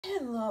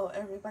Hello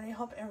everybody,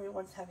 hope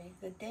everyone's having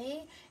a good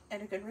day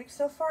and a good week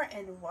so far,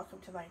 and welcome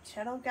to my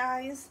channel,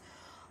 guys.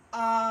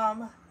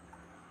 I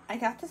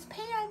got this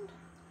pan.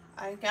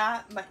 I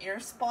got my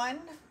airspun.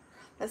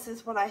 This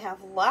is what I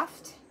have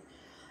left,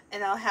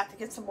 and I'll have to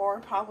get some more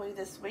probably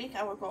this week.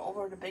 I will go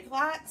over to Big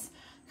Lots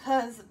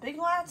because Big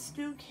Lots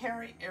do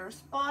carry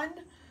airspun.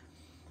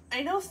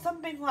 I know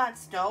some Big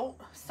Lots don't,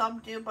 some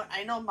do, but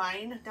I know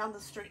mine down the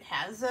street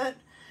has it,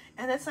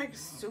 and it's like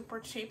super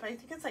cheap. I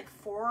think it's like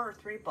 $4 or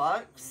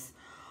 $3.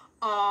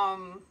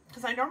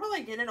 Because I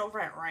normally get it over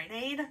at Rite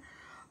Aid.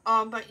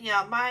 But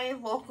yeah, my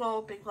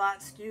local Big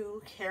Lots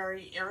do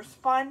carry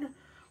airspun,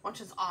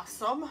 which is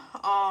awesome.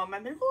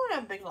 I've been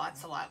going to Big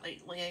Lots a lot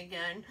lately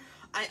again.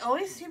 I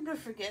always seem to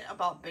forget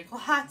about Big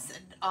Lots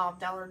and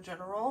Dollar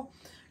General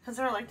because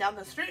they're like down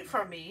the street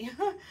from me.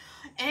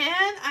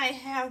 And I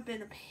have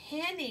been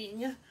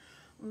panning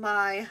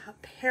my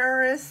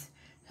Paris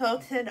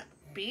Hilton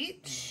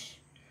beach.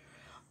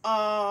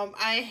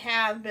 I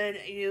have been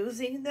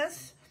using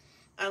this.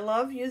 I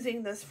love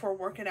using this for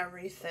work and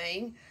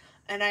everything.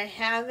 And I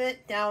have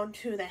it down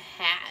to the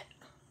hat.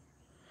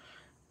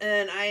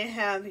 And I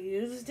have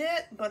used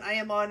it, but I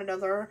am on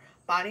another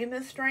body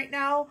mist right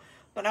now.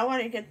 But I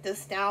want to get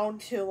this down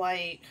to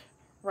like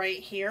right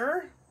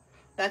here.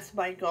 That's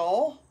my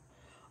goal.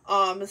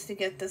 Is to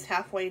get this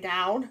halfway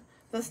down.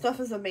 This stuff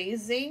is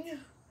amazing.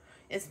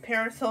 It's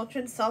Paris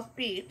Hilton South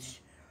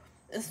Beach.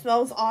 It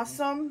smells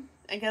awesome.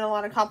 I get a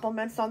lot of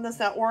compliments on this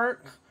at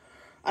work.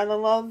 I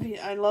love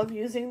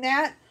using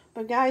that.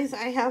 But guys,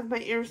 I have my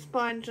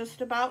airspun just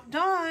about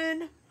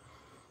done.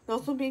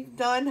 Those will be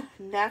done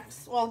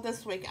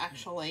this week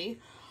actually.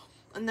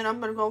 And then I'm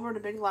going to go over to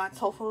Big Lots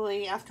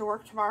hopefully after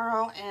work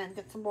tomorrow and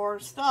get some more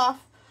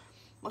stuff.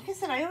 Like I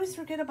said, I always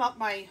forget about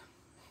my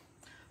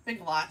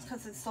Big Lots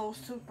because it's so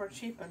super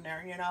cheap in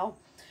there, you know.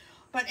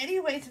 But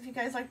anyways, if you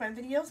guys like my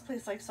videos,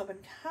 please like, sub, and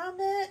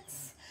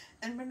comments.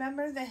 And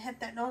remember to hit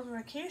that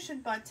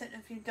notification button.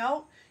 If you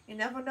don't, you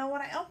never know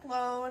when I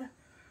upload.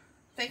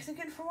 Thanks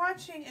again for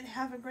watching, and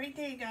have a great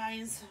day,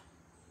 guys.